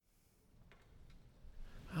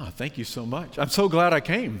Thank you so much. I'm so glad I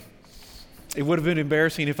came. It would have been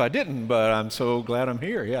embarrassing if I didn't, but I'm so glad I'm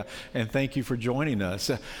here. Yeah, and thank you for joining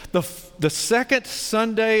us. The second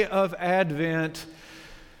Sunday of Advent,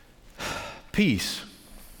 peace.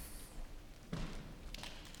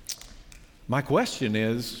 My question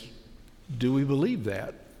is, do we believe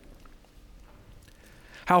that?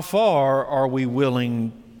 How far are we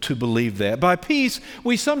willing to believe that? By peace,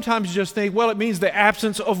 we sometimes just think, well, it means the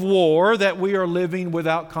absence of war, that we are living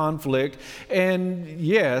without conflict. And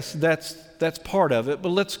yes, that's part of it, but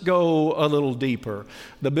let's go a little deeper.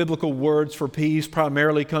 The biblical words for peace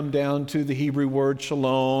primarily come down to the Hebrew word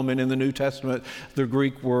shalom, and in the New Testament, the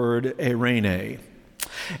Greek word eirene.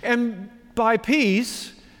 And by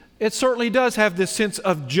peace, it certainly does have this sense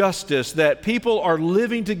of justice, that people are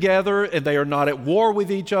living together and they are not at war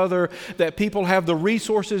with each other, that people have the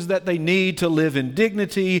resources that they need to live in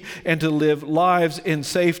dignity and to live lives in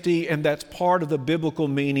safety, and that's part of the biblical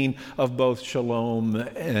meaning of both shalom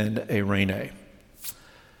and eirene.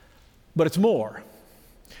 But it's more.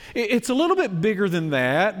 It's a little bit bigger than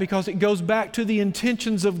that because it goes back to the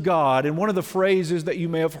intentions of God. And one of the phrases that you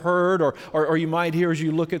may have heard or you might hear as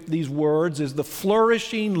you look at these words is the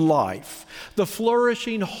flourishing life, the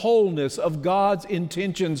flourishing wholeness of God's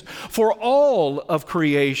intentions for all of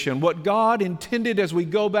creation. What God intended as we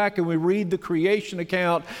go back and we read the creation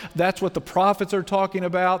account, that's what the prophets are talking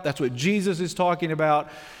about. That's what Jesus is talking about.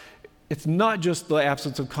 It's not just the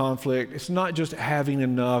absence of conflict. It's not just having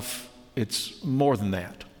enough. It's more than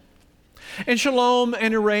that. And shalom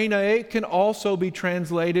and eirene can also be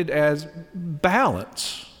translated as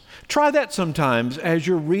balance. Try that sometimes as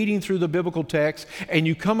you're reading through the biblical text and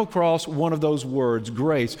you come across one of those words,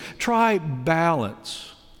 grace. Try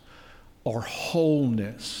balance or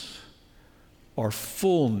wholeness or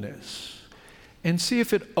fullness and see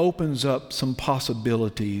if it opens up some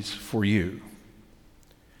possibilities for you.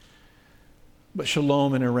 But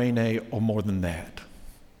shalom and eirene are more than that,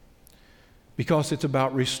 because it's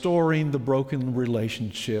about restoring the broken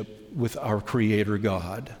relationship with our Creator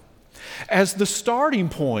God as the starting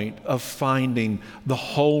point of finding the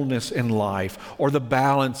wholeness in life, or the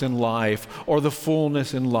balance in life, or the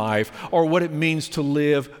fullness in life, or what it means to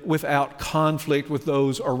live without conflict with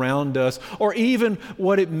those around us, or even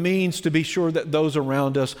what it means to be sure that those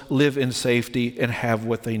around us live in safety and have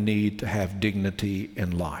what they need to have dignity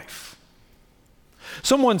in life.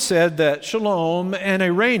 Someone said that shalom and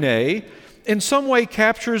eirene in some way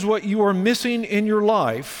captures what you are missing in your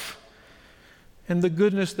life and the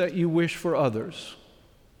goodness that you wish for others.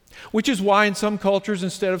 Which is why in some cultures,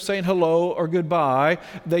 instead of saying hello or goodbye,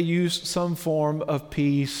 they use some form of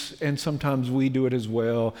peace, and sometimes we do it as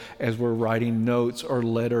well as we're writing notes or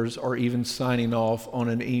letters or even signing off on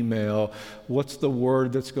an email. What's the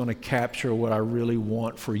word that's going to capture what I really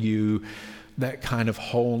want for you? That kind of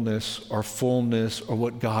wholeness or fullness, or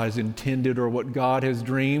what God has intended, or what God has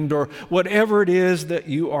dreamed, or whatever it is that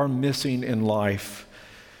you are missing in life.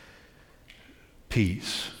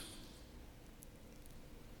 Peace.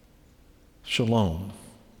 Shalom.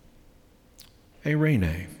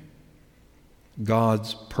 Eirene.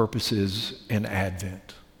 God's purposes in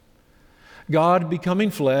Advent. God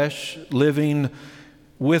becoming flesh, living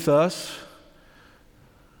with us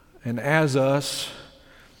and as us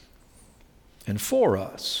and for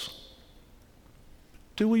us.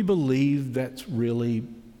 Do we believe that's really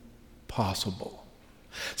possible?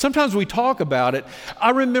 Sometimes we talk about it. I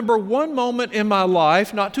remember one moment in my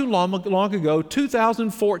life, not too long ago,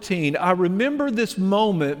 2014. I remember this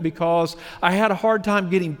moment because I had a hard time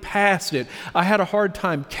getting past it. I had a hard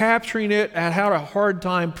time capturing it. I had a hard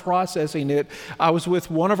time processing it. I was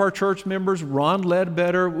with one of our church members, Ron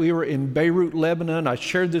Ledbetter. We were in Beirut, Lebanon. I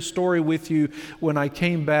shared this story with you when I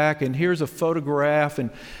came back, and here's a photograph. And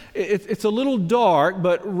it's a little dark,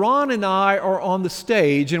 but Ron and I are on the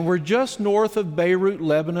stage, and we're just north of Beirut,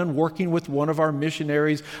 Lebanon, working with one of our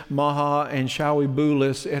missionaries, Maha and Shawi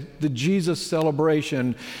Boulis, at the Jesus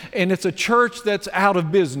Celebration. And it's a church that's out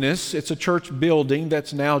of business. It's a church building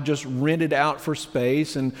that's now just rented out for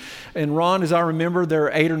space. And Ron, as I remember, there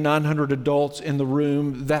are 800 or 900 adults in the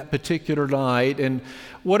room that particular night. And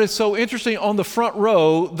what is so interesting, on the front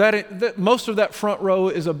row, that most of that front row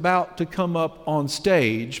is about to come up on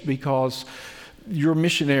stage, because your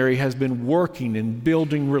missionary has been working and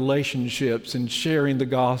building relationships and sharing the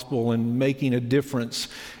gospel and making a difference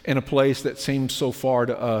in a place that seems so far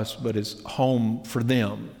to us but is home for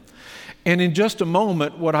them. And in just a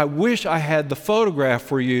moment, what I wish I had the photograph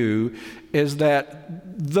for you is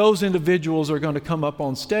that those individuals are going to come up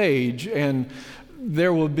on stage, and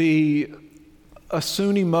there will be a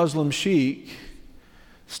Sunni Muslim sheikh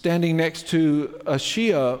standing next to a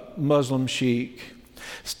Shia Muslim sheikh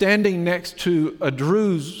standing next to a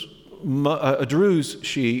Druze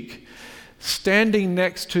sheik, standing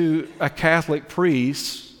next to a Catholic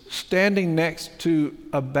priest, standing next to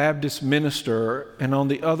a Baptist minister, and on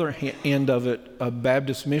the other end of it, a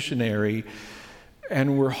Baptist missionary,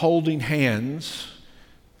 and we're holding hands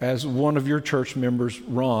as one of your church members,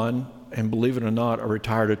 Ron, and believe it or not, a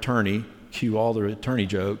retired attorney, cue all the attorney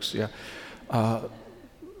jokes,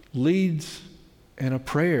 leads in a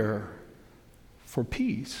prayer for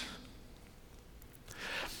peace.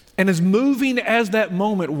 And as moving as that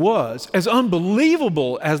moment was, as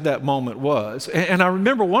unbelievable as that moment was, and I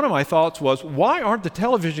remember one of my thoughts was, why aren't the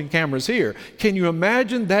television cameras here? Can you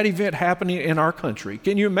imagine that event happening in our country?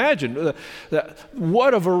 Can you imagine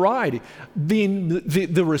what a variety?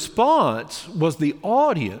 The response was the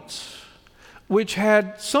audience, which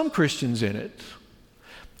had some Christians in it,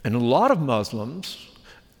 and a lot of Muslims,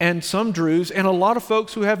 and some Druze, and a lot of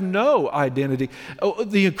folks who have no identity.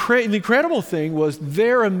 The incredible thing was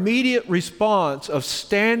their immediate response of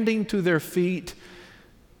standing to their feet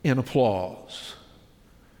in applause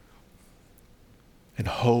and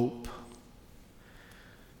hope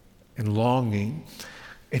and longing.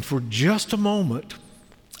 And for just a moment,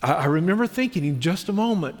 I remember thinking in just a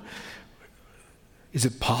moment, is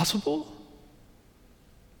it possible?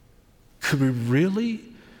 Could we really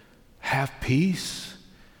have peace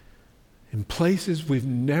in places we've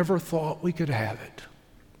never thought we could have it?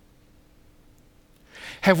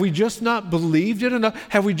 Have we just not believed it enough?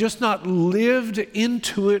 Have we just not lived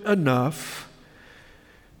into it enough?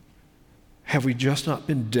 Have we just not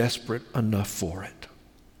been desperate enough for it?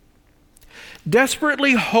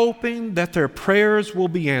 Desperately hoping that their prayers will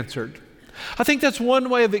be answered. I think that's one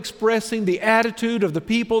way of expressing the attitude of the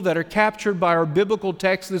people that are captured by our biblical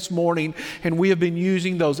text this morning, and we have been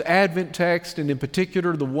using those Advent texts, and in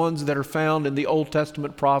particular the ones that are found in the Old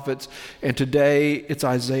Testament prophets, and today it's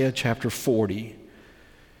Isaiah chapter 40.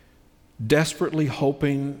 Desperately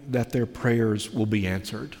hoping that their prayers will be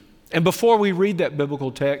answered. And before we read that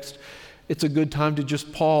biblical text, it's a good time to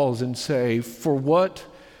just pause and say, for what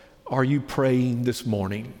are you praying this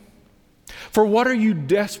morning? For what are you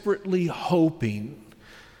desperately hoping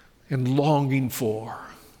and longing for?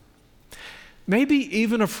 Maybe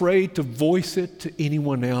even afraid to voice it to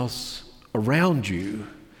anyone else around you,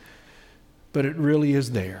 but it really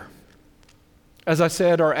is there. As I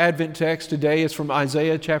said, our Advent text today is from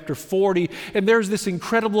Isaiah chapter 40, and there's this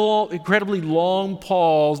incredibly long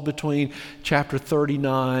pause between chapter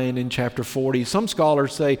 39 and chapter 40. Some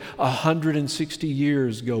scholars say 160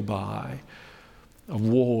 years go by of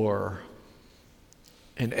war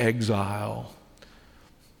and exile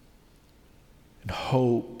and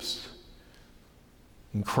hopes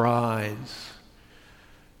and cries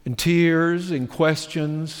and tears and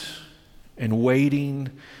questions and waiting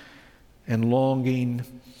and longing.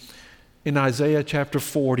 In Isaiah chapter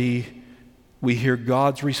 40, we hear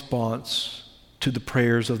God's response to the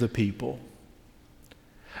prayers of the people.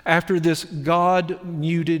 After this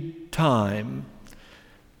God-muted time,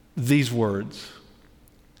 these words,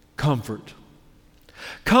 comfort.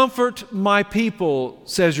 Comfort my people,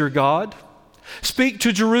 says your God. Speak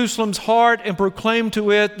to Jerusalem's heart and proclaim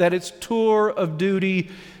to it that its tour of duty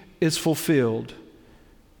is fulfilled,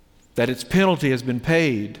 that its penalty has been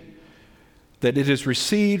paid, that it has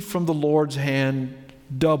received from the Lord's hand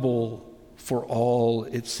double for all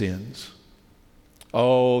its sins.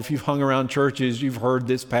 Oh, if you've hung around churches, you've heard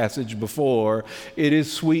this passage before. It is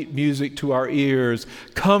sweet music to our ears.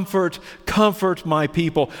 Comfort, comfort my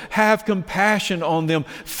people. Have compassion on them.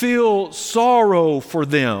 Feel sorrow for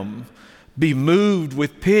them. Be moved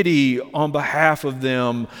with pity on behalf of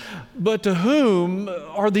them. But to whom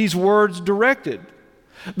are these words directed?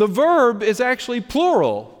 The verb is actually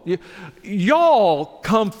plural. Y'all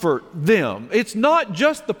comfort them. It's not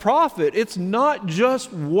just the prophet. It's not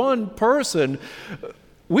just one person.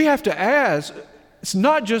 We have to ask, it's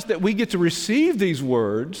not just that we get to receive these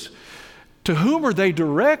words. To whom are they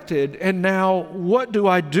directed? And now, what do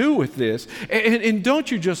I do with this? And don't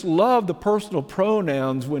you just love the personal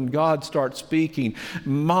pronouns when God starts speaking?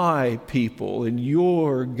 My people and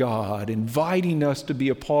your God, inviting us to be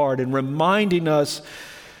a part and reminding us,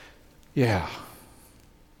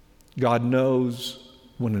 God knows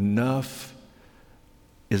when enough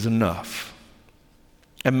is enough.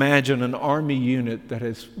 Imagine an army unit that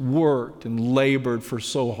has worked and labored for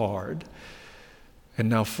so hard and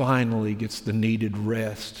now finally gets the needed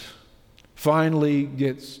rest, finally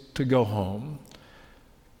gets to go home.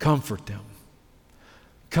 Comfort them.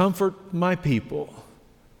 Comfort my people.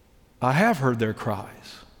 I have heard their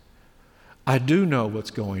cries. I do know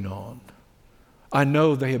what's going on. I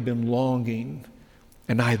know they have been longing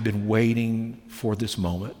and I have been waiting for this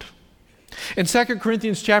moment. In 2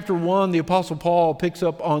 Corinthians chapter 1, the Apostle Paul picks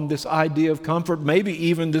up on this idea of comfort, maybe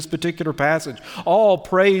even this particular passage. All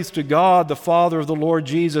praise to God, the Father of the Lord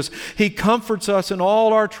Jesus. He comforts us in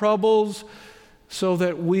all our troubles so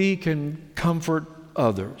that we can comfort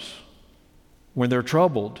others. When they're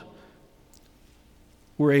troubled,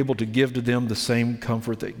 we're able to give to them the same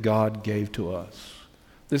comfort that God gave to us.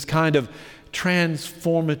 This kind of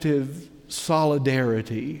transformative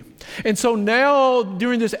solidarity. And so now,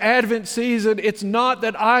 during this Advent season, it's not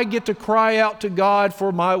that I get to cry out to God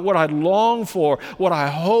for what I long for, what I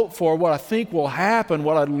hope for, what I think will happen,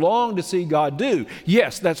 what I long to see God do.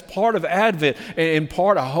 Yes, that's part of Advent and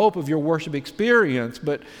part, I hope, of your worship experience.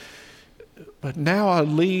 But now I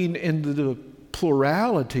lean into the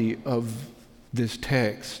plurality of this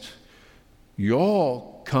text.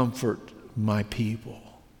 Y'all comfort my people.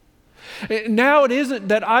 Now it isn't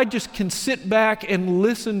that I just can sit back and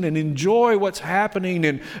listen and enjoy what's happening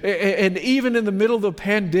and even in the middle of the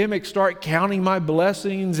pandemic start counting my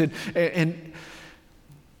blessings and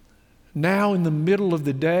now in the middle of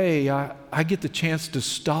the day I get the chance to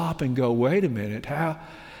stop and go, wait a minute,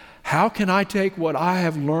 how can I take what I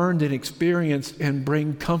have learned and experienced and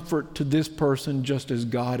bring comfort to this person just as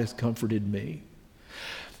God has comforted me?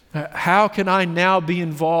 How can I now be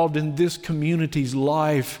involved in this community's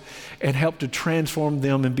life and help to transform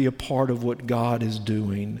them and be a part of what God is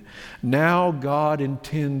doing? Now God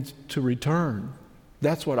intends to return.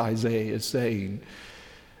 That's what Isaiah is saying.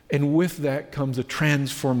 And with that comes a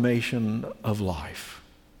transformation of life.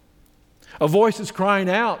 A voice is crying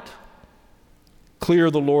out,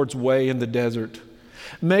 clear the Lord's way in the desert.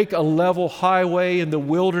 Make a level highway in the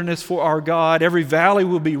wilderness for our God. Every valley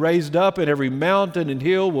will be raised up, and every mountain and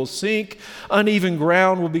hill will sink. Uneven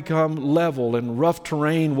ground will become level, and rough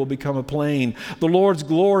terrain will become a plain. The Lord's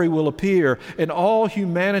glory will appear, and all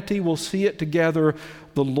humanity will see it together.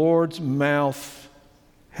 The Lord's mouth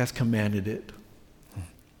has commanded it.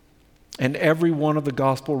 And every one of the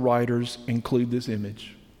gospel writers include this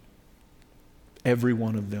image. Every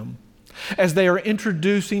one of them. As they are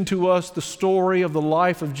introducing to us the story of the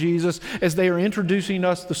life of Jesus, as they are introducing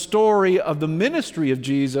us the story of the ministry of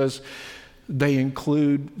Jesus, they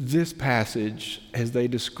include this passage as they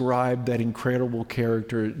describe that incredible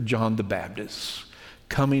character, John the Baptist,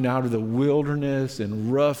 coming out of the wilderness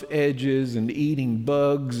and rough edges and eating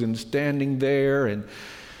bugs and standing there. And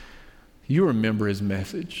you remember his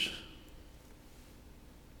message.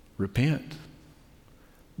 Repent.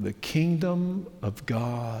 The kingdom of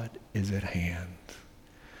God is at hand.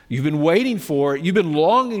 You've been waiting for it. You've been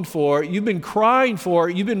longing for it. You've been crying for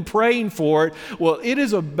it. You've been praying for it. Well, it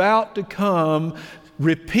is about to come.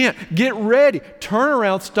 Repent. Get ready. Turn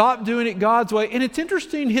around. Stop doing it God's way. And it's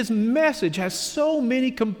interesting, his message has so many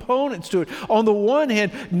components to it. On the one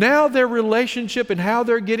hand, now their relationship and how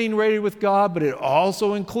they're getting ready with God, but it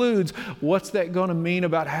also includes what's that going to mean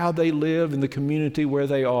about how they live in the community where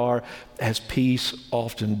they are, as peace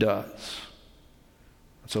often does.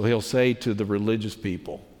 So he'll say to the religious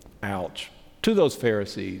people, ouch, to those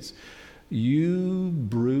Pharisees, you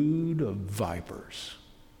brood of vipers.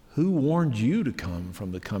 Who warned you to come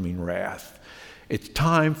from the coming wrath? It's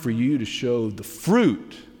time for you to show the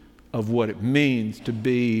fruit of what it means to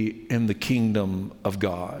be in the kingdom of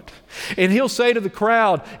God. And he'll say to the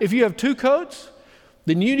crowd, if you have 2 coats,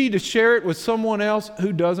 then you need to share it with someone else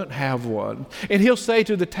who doesn't have one. And he'll say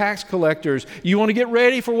to the tax collectors, you want to get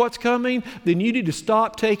ready for what's coming? Then you need to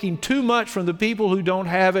stop taking too much from the people who don't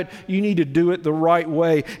have it. You need to do it the right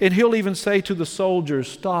way. And he'll even say to the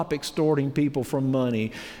soldiers, stop extorting people for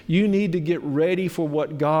money. You need to get ready for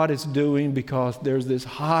what God is doing because there's this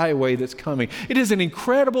highway that's coming. It is an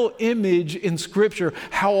incredible image in Scripture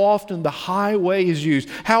how often the highway is used,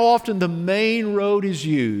 how often the main road is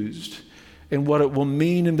used, and what it will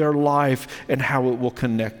mean in their life and how it will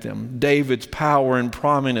connect them. David's power and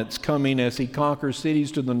prominence coming as he conquers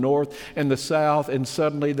cities to the north and the south, and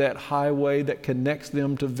suddenly that highway that connects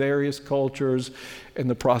them to various cultures and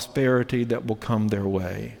the prosperity that will come their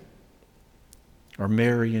way. Or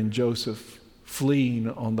Mary and Joseph fleeing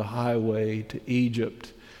on the highway to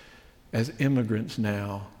Egypt as immigrants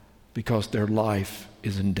now because their life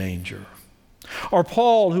is in danger. Or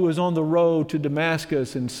Paul, who is on the road to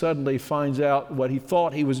Damascus and suddenly finds out what he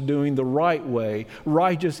thought he was doing the right way.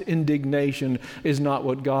 Righteous indignation is not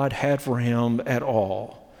what God had for him at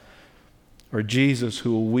all. Or Jesus,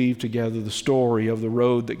 who will weave together the story of the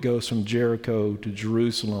road that goes from Jericho to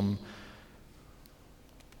Jerusalem,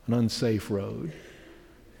 an unsafe road,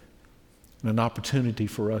 and an opportunity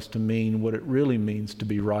for us to mean what it really means to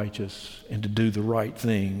be righteous and to do the right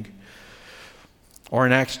thing. Or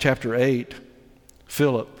in Acts chapter 8,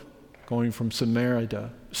 Philip going from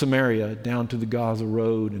Samaria down to the Gaza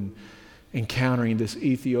Road and encountering this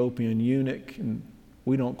Ethiopian eunuch, and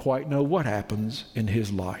we don't quite know what happens in his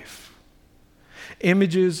life.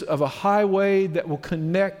 Images of a highway that will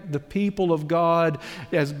connect the people of God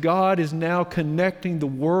as God is now connecting the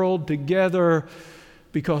world together,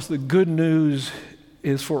 because the good news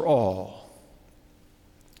is for all.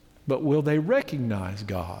 But will they recognize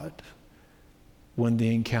God when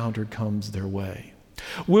the encounter comes their way?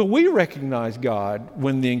 Will we recognize God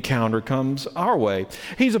when the encounter comes our way?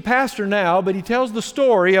 He's a pastor now, but he tells the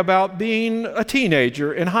story about being a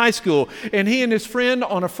teenager in high school. And he and his friend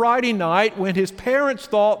on a Friday night, when his parents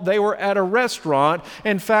thought they were at a restaurant,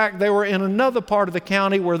 in fact, they were in another part of the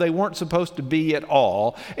county where they weren't supposed to be at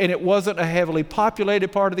all. And it wasn't a heavily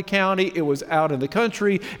populated part of the county. It was out in the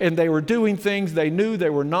country, and they were doing things they knew they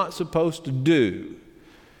were not supposed to do.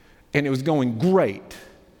 And it was going great,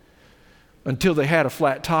 until they had a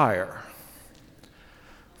flat tire.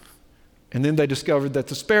 And then they discovered that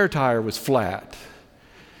the spare tire was flat.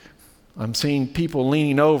 I'm seeing people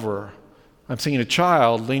leaning over. I'm seeing a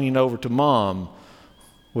child leaning over to mom.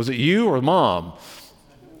 Was it you or mom?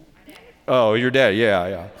 Oh, your dad,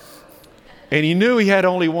 yeah. And he knew he had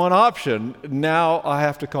only one option. Now I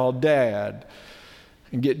have to call dad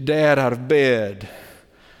and get dad out of bed.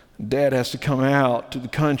 Dad has to come out to the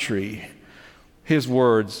country. His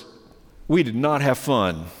words, "We did not have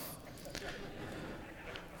fun.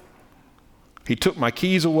 He took my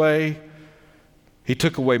keys away. He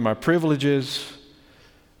took away my privileges.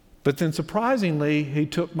 But then surprisingly, he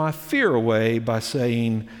took my fear away by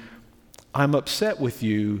saying, 'I'm upset with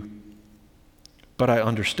you, but I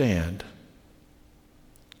understand.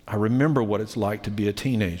 I remember what it's like to be a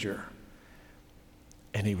teenager.'"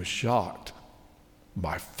 And he was shocked.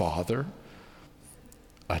 My father,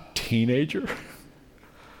 a teenager?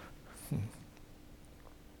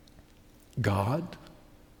 God,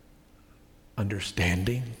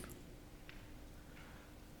 understanding.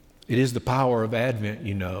 It is the power of Advent,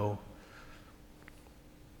 you know,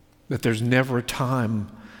 that there's never a time,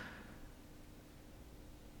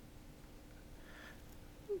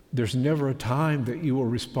 that you will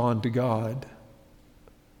respond to God,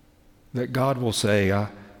 that God will say,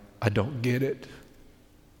 I don't get it.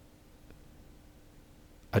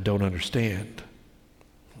 I don't understand.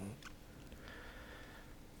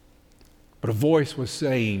 But a voice was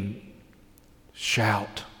saying,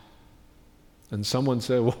 "Shout." And someone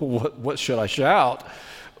said, "Well, what should I shout?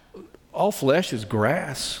 All flesh is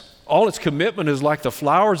grass. All its commitment is like the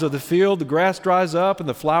flowers of the field. The grass dries up and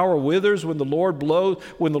the flower withers when the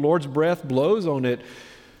Lord's breath blows on it.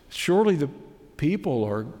 Surely the people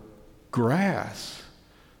are grass.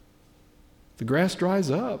 The grass dries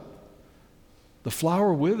up. The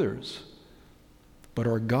flower withers. But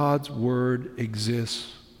our God's word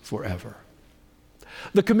exists forever."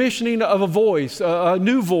 The commissioning of a voice, a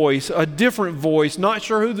new voice, a different voice, not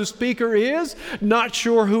sure who the speaker is, not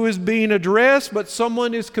sure who is being addressed, but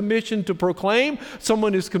someone is commissioned to proclaim,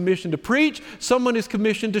 someone is commissioned to preach, someone is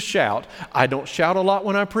commissioned to shout. I don't shout a lot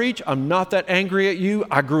when I preach. I'm not that angry at you.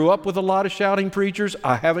 I grew up with a lot of shouting preachers.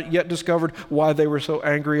 I haven't yet discovered why they were so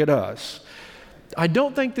angry at us. I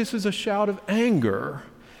don't think this is a shout of anger,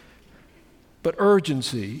 but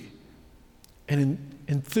urgency and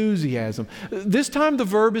enthusiasm. This time the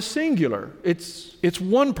verb is singular. It's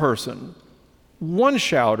one person, one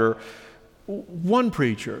shouter, one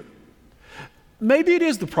preacher. Maybe it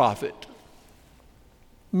is the prophet.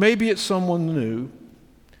 Maybe it's someone new.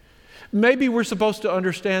 Maybe we're supposed to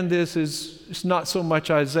understand this as it's not so much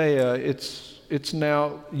Isaiah, it's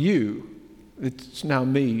now you. It's now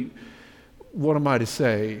me. What am I to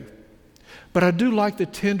say? But I do like the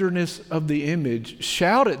tenderness of the image.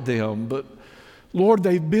 Shout at them, but Lord,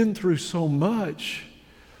 they've been through so much.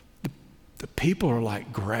 The people are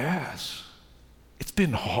like grass. It's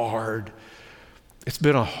been hard. It's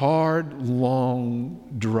been a hard,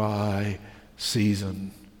 long, dry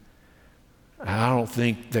season. I don't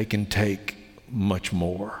think they can take much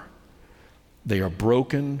more. They are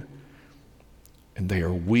broken, and they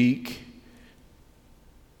are weak,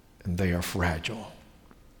 and they are fragile.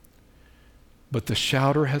 But the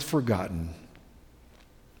shouter has forgotten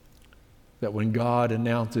that when God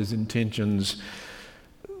announces intentions,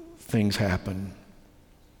 things happen.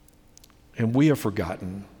 And we have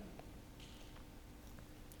forgotten.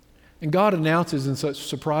 And God announces in such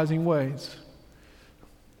surprising ways.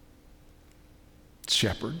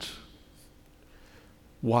 Shepherds.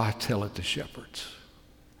 Why tell it to shepherds?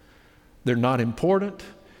 They're not important,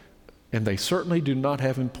 and they certainly do not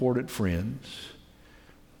have important friends.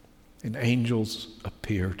 And angels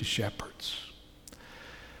appear to shepherds.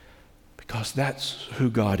 Because that's who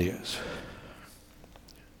God is.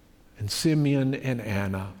 And Simeon and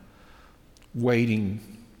Anna waiting.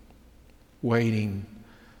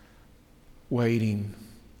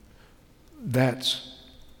 That's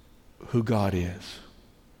who God is.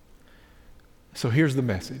 So here's the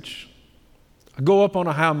message. Go up on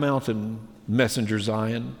a high mountain, messenger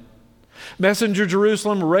Zion. Messenger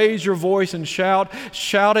Jerusalem, raise your voice and shout.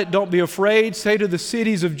 Shout it, don't be afraid. Say to the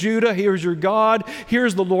cities of Judah, here's your God.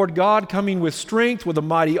 Here's the Lord God coming with strength, with a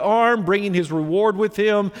mighty arm, bringing his reward with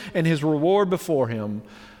him and his reward before him.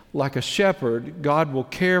 Like a shepherd, God will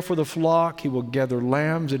care for the flock. He will gather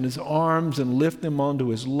lambs in his arms and lift them onto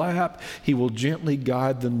his lap. He will gently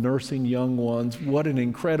guide the nursing young ones. What an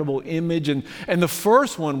incredible image. And the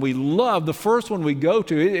first one we love, the first one we go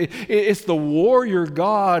to, it's the warrior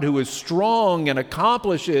God who is strong and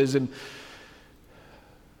accomplishes.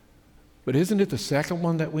 But isn't it the second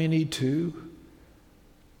one that we need too?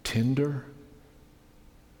 Tender,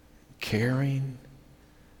 caring,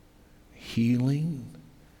 healing,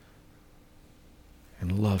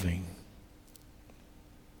 and loving.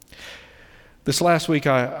 This last week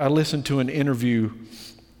I listened to an interview.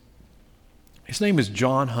 His name is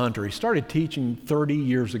John Hunter. He started teaching 30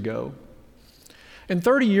 years ago. And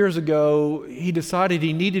 30 years ago, he decided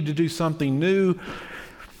he needed to do something new.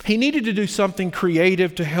 He needed to do something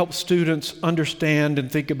creative to help students understand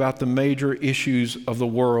and think about the major issues of the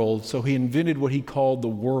world. So he invented what he called the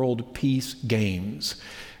World Peace Games.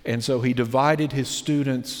 And so he divided his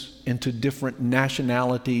students into different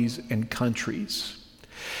nationalities and countries.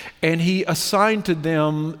 And he assigned to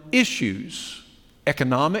them issues: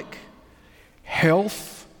 economic,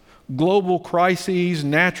 health, global crises,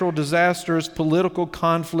 natural disasters, political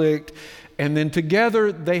conflict, and then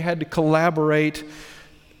together they had to collaborate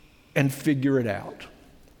and figure it out.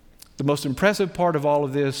 The most impressive part of all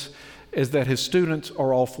of this is that his students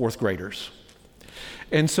are all fourth graders.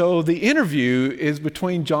 And so the interview is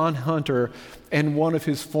between John Hunter and one of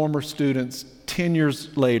his former students 10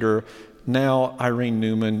 years later, now Irene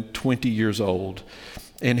Newman, 20 years old.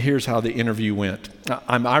 And here's how the interview went.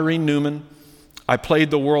 I'm Irene Newman. I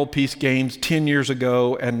played the World Peace Games 10 years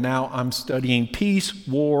ago, and now I'm studying peace,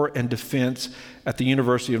 war, and defense at the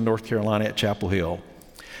University of North Carolina at Chapel Hill.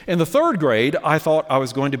 In the third grade, I thought I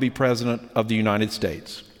was going to be president of the United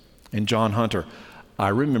States. And John Hunter, I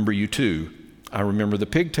remember you too. I remember the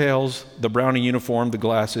pigtails, the brownie uniform, the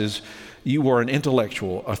glasses. You were an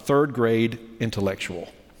intellectual, a third grade intellectual.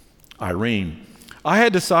 Irene, I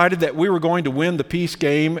had decided that we were going to win the peace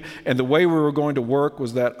game, and the way we were going to work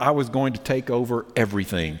was that I was going to take over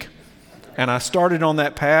everything. And I started on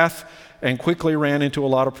that path and quickly ran into a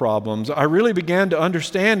lot of problems. I really began to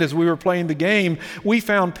understand as we were playing the game, we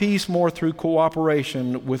found peace more through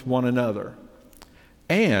cooperation with one another.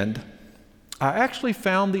 And I actually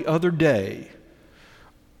found the other day,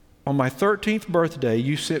 on my 13th birthday,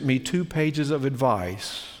 you sent me 2 pages of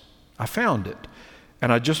advice. I found it,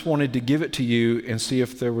 and I just wanted to give it to you and see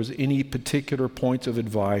if there was any particular points of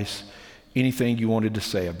advice, anything you wanted to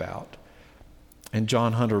say about. And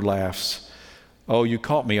John Hunter laughs. Oh, you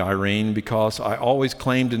caught me, Irene, because I always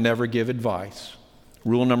claim to never give advice.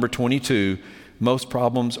 Rule number 22, most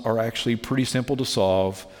problems are actually pretty simple to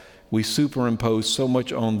solve. We superimpose so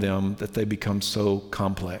much on them that they become so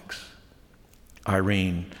complex.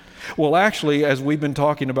 Irene, well, actually, as we've been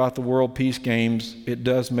talking about the World Peace Games, it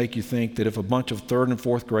does make you think that if a bunch of third and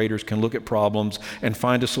fourth graders can look at problems and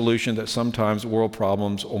find a solution, that sometimes world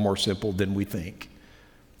problems are more simple than we think.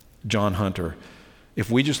 John Hunter,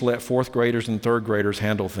 if we just let fourth graders and third graders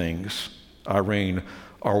handle things, Irene,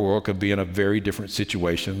 our world could be in a very different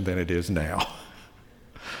situation than it is now.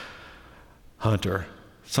 Hunter,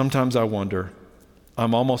 sometimes I wonder,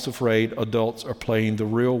 I'm almost afraid adults are playing the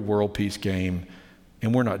real world peace game,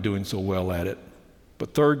 and we're not doing so well at it.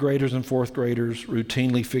 But third graders and fourth graders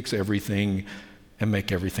routinely fix everything and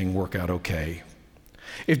make everything work out okay.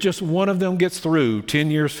 If just one of them gets through 10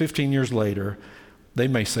 years, 15 years later, they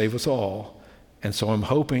may save us all. And so I'm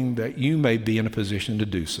hoping that you may be in a position to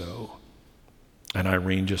do so. And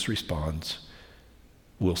Irene just responds,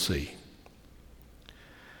 we'll see.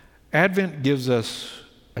 Advent gives us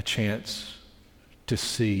a chance to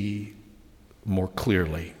see more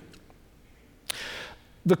clearly.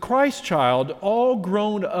 The Christ child, all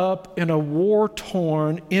grown up in a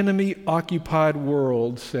war-torn, enemy-occupied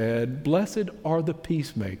world, said, "Blessed are the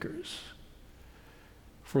peacemakers,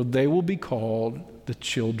 for they will be called the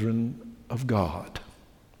children of God."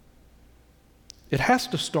 It has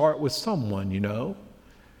to start with someone, you know.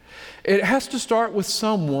 It has to start with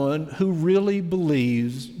someone who really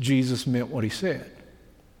believes Jesus meant what he said.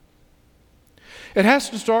 It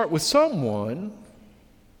has to start with someone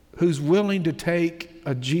who's willing to take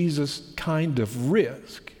a Jesus kind of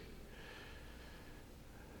risk.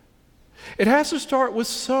 It has to start with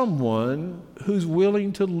someone who's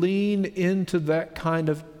willing to lean into that kind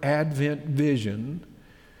of Advent vision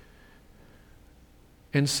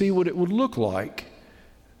and see what it would look like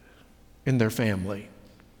in their family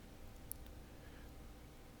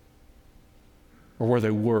or where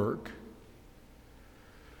they work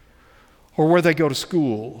or where they go to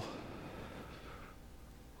school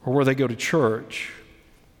or where they go to church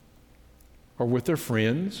or with their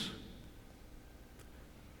friends.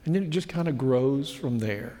 And then it just kind of grows from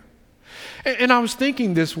there. And I was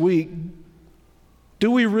thinking this week, do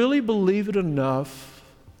we really believe it enough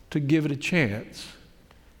to give it a chance?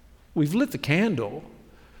 We've lit the candle.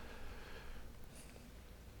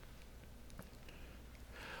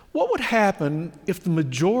 What would happen if the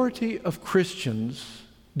majority of Christians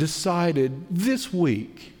decided this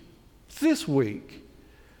week,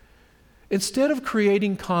 instead of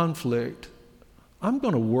creating conflict, I'm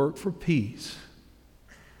going to work for peace?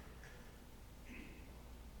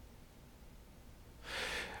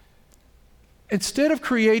 Instead of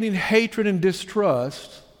creating hatred and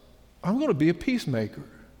distrust, I'm going to be a peacemaker.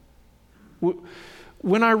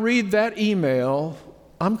 When I read that email,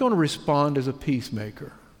 I'm going to respond as a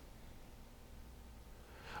peacemaker.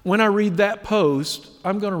 When I read that post,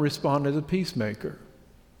 I'm going to respond as a peacemaker.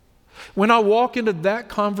 When I walk into that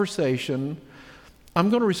conversation, I'm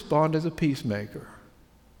going to respond as a peacemaker.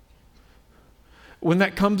 When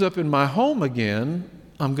that comes up in my home again,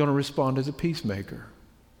 I'm going to respond as a peacemaker.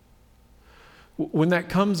 When that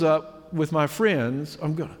comes up with my friends,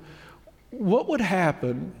 what would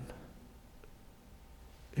happen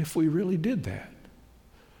if we really did that?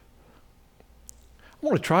 I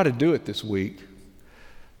want to try to do it this week.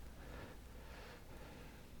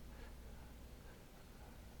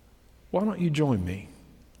 Why don't you join me?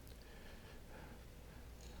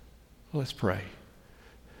 Let's pray.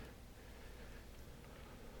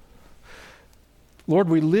 Lord,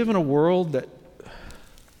 we live in a world that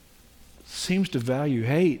seems to value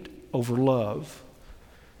hate over love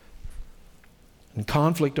and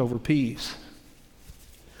conflict over peace.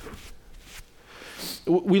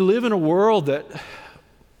 We live in a world that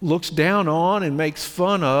looks down on and makes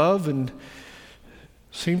fun of and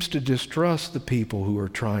seems to distrust the people who are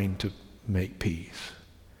trying to make peace.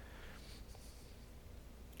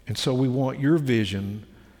 And so we want your vision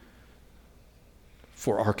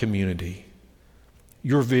for our community,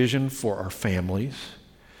 your vision for our families,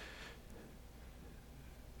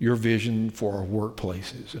 your vision for our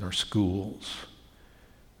workplaces and our schools,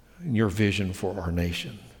 and your vision for our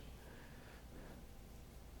nation.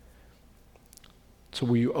 So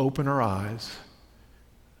will you open our eyes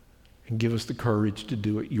and give us the courage to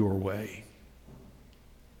do it your way?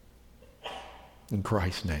 In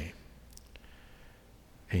Christ's name,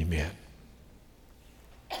 amen.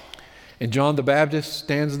 And John the Baptist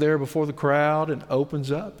stands there before the crowd and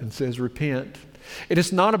opens up and says, repent. And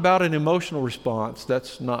it's not about an emotional response.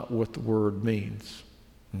 That's not what the word means.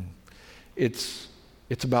 It's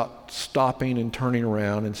about stopping and turning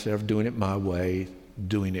around instead of doing it my way,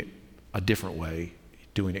 doing it a different way,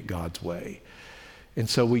 doing it God's way. And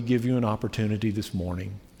so we give you an opportunity this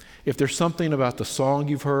morning. If there's something about the song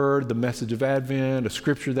you've heard, the message of Advent, a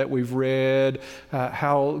scripture that we've read,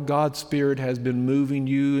 how God's Spirit has been moving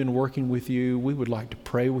you and working with you, we would like to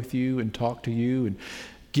pray with you and talk to you and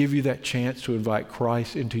give you that chance to invite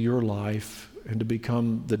Christ into your life and to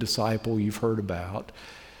become the disciple you've heard about.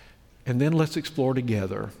 And then let's explore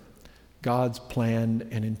together God's plan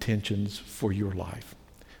and intentions for your life.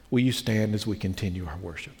 Will you stand as we continue our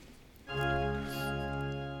worship?